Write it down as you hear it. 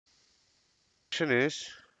question is,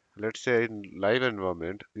 let's say in live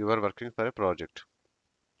environment, you are working for a project,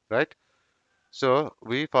 right? So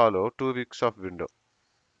we follow 2 weeks of window,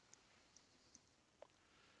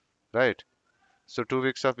 right? So 2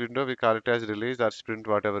 weeks of window, we call it as release or sprint,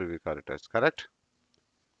 whatever we call it as, correct?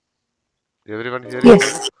 Everyone hearing me? Yes.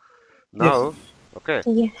 Yes. Now, okay,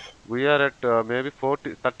 Yes. we are at maybe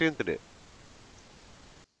 13th day,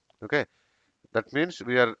 okay? That means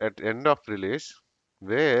we are at end of release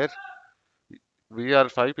where we are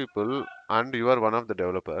 5 people and you are one of the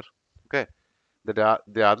developer, okay?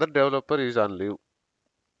 The other developer is on leave.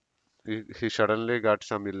 He suddenly got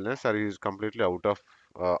some illness or he is completely out of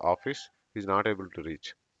office. He's not able to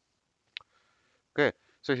reach. Okay,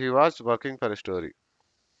 so he was working for a story,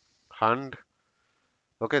 and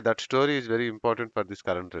okay, that story is very important for this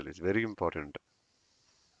current release. Very important.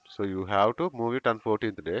 So you have to move it on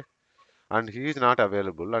 14th day, and he is not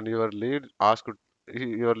available, and your lead asked,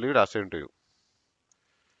 your lead assigned to you.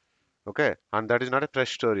 Okay, and that is not a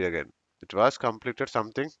fresh story again. It was completed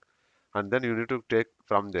something, and then you need to take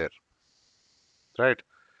from there, right?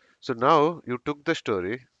 So now you took the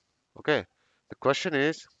story. Okay, the question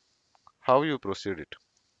is how you proceed it.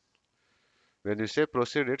 When you say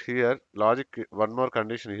proceed it here, logic, one more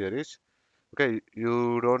condition here is, okay,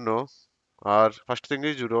 you don't know, or first thing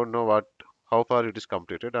is you don't know how far it is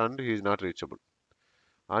completed and he is not reachable.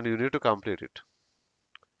 And you need to complete it.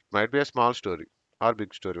 Might be a small story or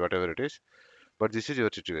big story, whatever it is, but this is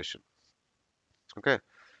your situation. Okay.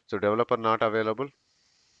 So developer not available,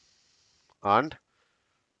 and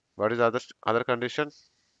what is other condition?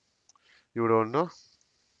 You don't know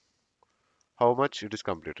how much it is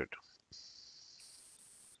completed.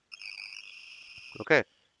 Okay.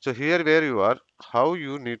 So here where you are, how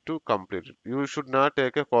you need to complete it. You should not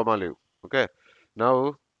take a comma leave. Okay.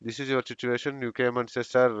 Now this is your situation. You came and said,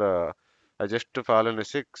 sir, I just fallen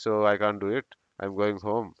sick, so I can't do it. I'm going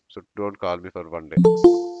home, so don't call me for one day.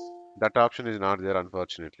 That option is not there,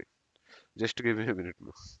 unfortunately. Just give me a minute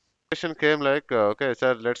more. Question came like, okay,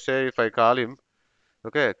 sir, let's say if I call him,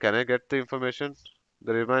 okay, can I get the information?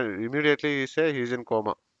 Immediately he say he's in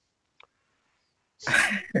coma.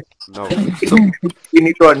 No. So we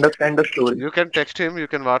need to understand the story. You can text him, you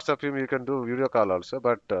can WhatsApp him, you can do video call also,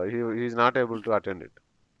 but he's not able to attend it.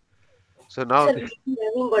 So now, Sir, we are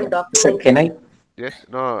having one Sir, document. can I? yes,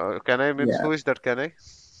 no, can I means Yeah. who is that? Can I?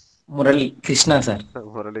 Murali Krishna, sir.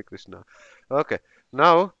 Murali Krishna. Okay,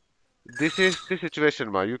 now this is the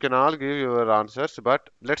situation, ma. You can all give your answers, but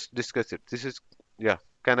let's discuss it. This is, yeah.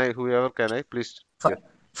 Can I? Whoever can I? Please. Yes.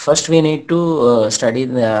 First, we need to study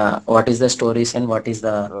what is the stories and what is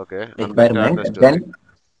the Okay. Understand requirement. the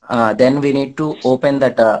story. Then we need to open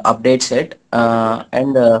that update set, Very good.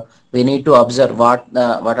 and we need to observe what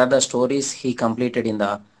are the stories he captured in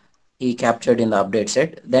the update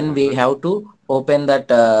set. Then we Good. have to open that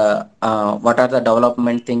what are the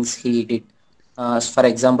development things he did. For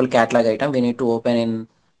example, catalog item, we need to open in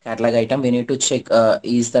catalog item. We need to check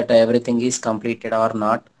is that everything is completed or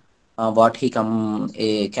not. What he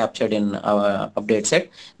captured in our update set.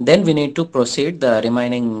 Then we need to proceed the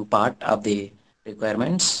remaining part of the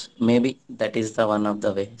requirements. Maybe that is the one of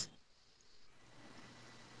the ways.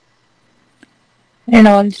 And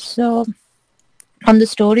also on the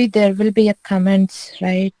story, there will be a comments,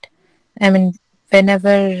 right? I mean,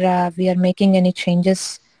 whenever we are making any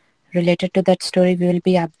changes related to that story, we will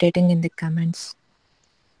be updating in the comments.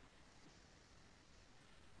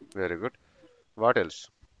 Very good. What else?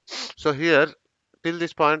 So here, till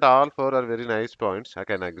this point, all four are very nice points. I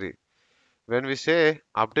can agree. When we say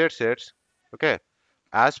update sets, okay,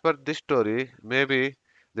 as per this story, maybe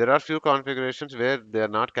there are few configurations where they are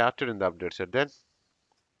not captured in the update set. Then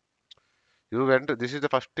you went. This is the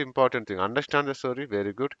first important thing. Understand the story.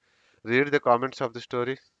 Very good. Read the comments of the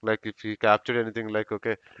story. Like if he captured anything, like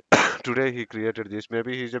okay, today he created this.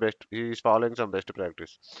 Maybe he's the best. He is following some best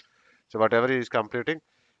practice. So whatever he is completing,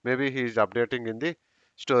 maybe he is updating in the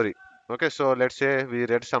story. Okay, so let's say we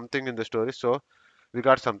read something in the story, so we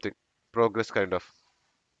got something progress kind of,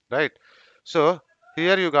 right? So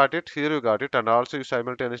here you got it, here you got it, and also you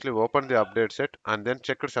simultaneously open the update set and then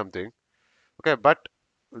checked something. Okay, but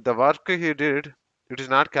the work he did, it is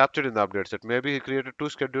not captured in the update set. Maybe he created two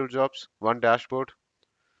scheduled jobs, one dashboard.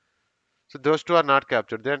 So those two are not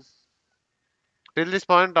captured. Then till this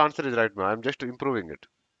point, answer is right, man. I'm just improving it.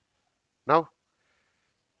 Now,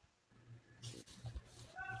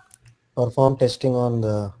 Perform testing on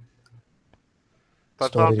the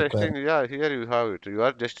perform story testing, requirement. yeah, here you have it. You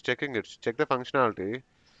are just checking it. Check the functionality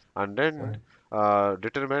and then Right.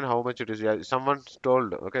 determine how much it is. Yeah, someone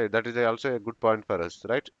told, okay, that is also a good point for us,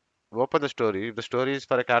 right? Open the story. If the story is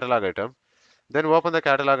for a catalog item, then open the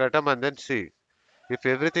catalog item and then see. If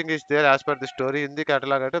everything is there as per the story in the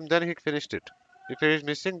catalog item, then he finished it. If it is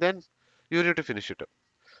missing, then you need to finish it.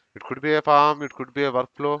 It could be a farm, it could be a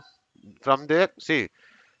workflow. From there, see,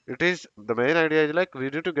 it is the main idea is like we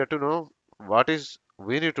need to get to know what is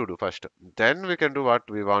we need to do first. Then we can do what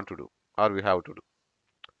we want to do or we have to do.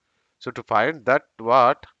 So to find that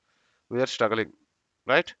what we are struggling,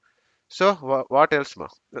 right? So what else, ma?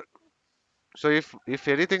 So if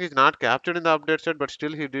anything is not captured in the update set, but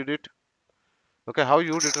still he did it, okay, how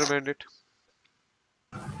you determined it?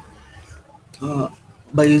 uh,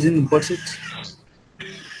 by using import sets.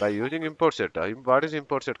 By using import set. What is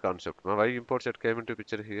import set concept? Why import set came into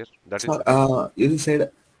picture here? That is So the thing. you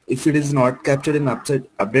said if it is not captured in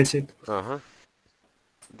update set. Uh-huh.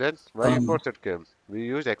 Then why Um, import set came? We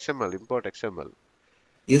use XML, import XML.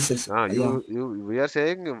 yes, yes, yeah, We are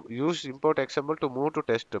saying use import XML to move to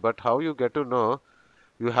test, but how you get to know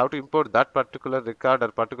you have to import that particular record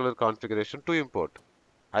or particular configuration to import.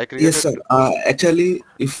 I yes, created, sir. Actually,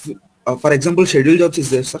 if for example, schedule jobs is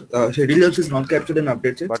there, sir. Schedule jobs is not captured in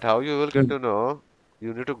update set. but how you will get to know?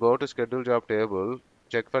 You need to go to schedule job table,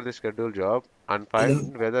 check for the schedule job, and Yeah,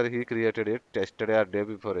 find whether he created it yesterday or day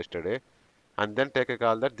before yesterday, and then take a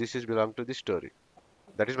call that this is belong to the story.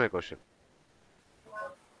 That is my question.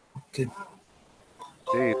 okay.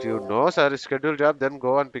 See, if you know sir schedule job, then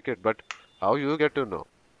go and pick it. But how you get to know?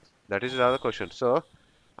 That is the other question. So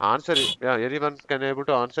answer it. Yeah, anyone can able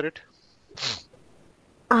to answer it.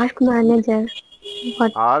 Ask manager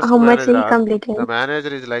what Ask how much he manager. The completed.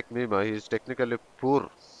 manager is like me, ma. He is technically poor.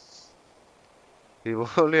 He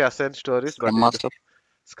only assigns stories, but Scrum he, Master.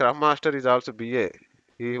 Scrum Master is also BA.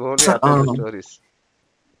 He only Sir, assigns the stories.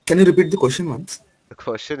 can you repeat the question once? The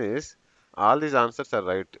question is, all these answers are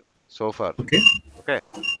right so far. Okay. Okay.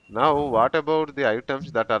 Now, what about the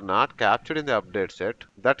items that are not captured in the update set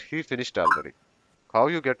that he finished already? How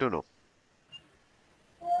you get to know?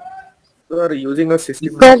 So are using a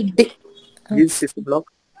system Sir, log. Use system log.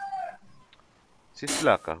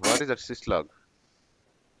 Syslog. What is that syslog?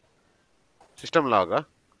 System log.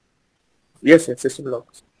 Yes, yes, system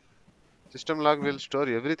logs. System log will store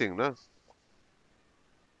everything, no?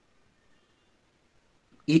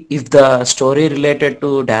 If the story related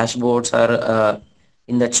to dashboards or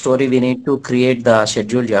in that story we need to create the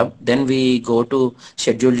schedule job, then we go to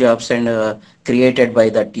schedule jobs and created by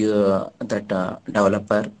that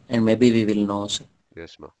developer, and maybe we will know, sir.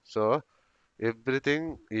 Yes, ma. So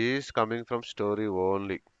everything is coming from story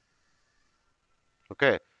only.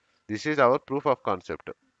 Okay. This is our proof of concept.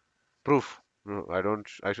 Proof. No, I don't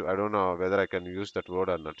know whether I can use that word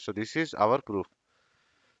or not. So this is our proof.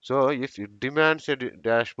 So if it demands a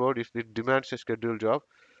dashboard, if it demands a schedule job,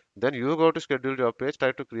 then you go to schedule job page,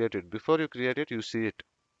 try to create it. Before you create it, you see it.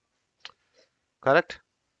 Correct?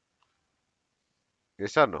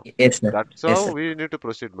 Yes or no? Yes, sir. That's Yes, how sir. we need to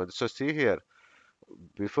proceed, man. So see here,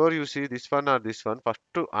 before you see this one or this one, first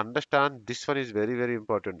to understand this one is very, very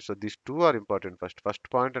important. So these two are important first, first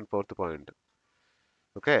point and fourth point.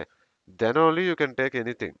 Okay? Then only you can take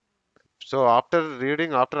anything. So after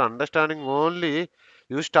reading, after understanding only,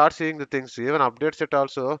 you start seeing the things. Even update set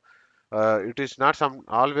also, it is not some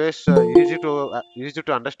always easy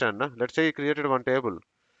to understand. Na? Let's say you created one table.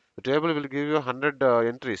 The table will give you 100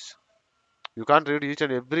 entries. You can't read each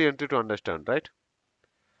and every entry to understand, right?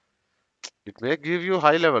 It may give you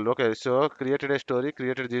high level. Okay, so created a story,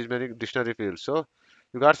 created these many dictionary fields. So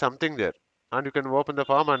you got something there, and you can open the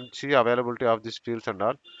form and see availability of these fields and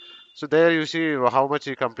all. So there you see how much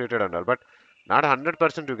he completed and all, but not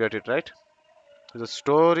 100% you get it, right? The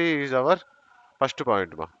story is our first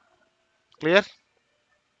point, ma. Clear?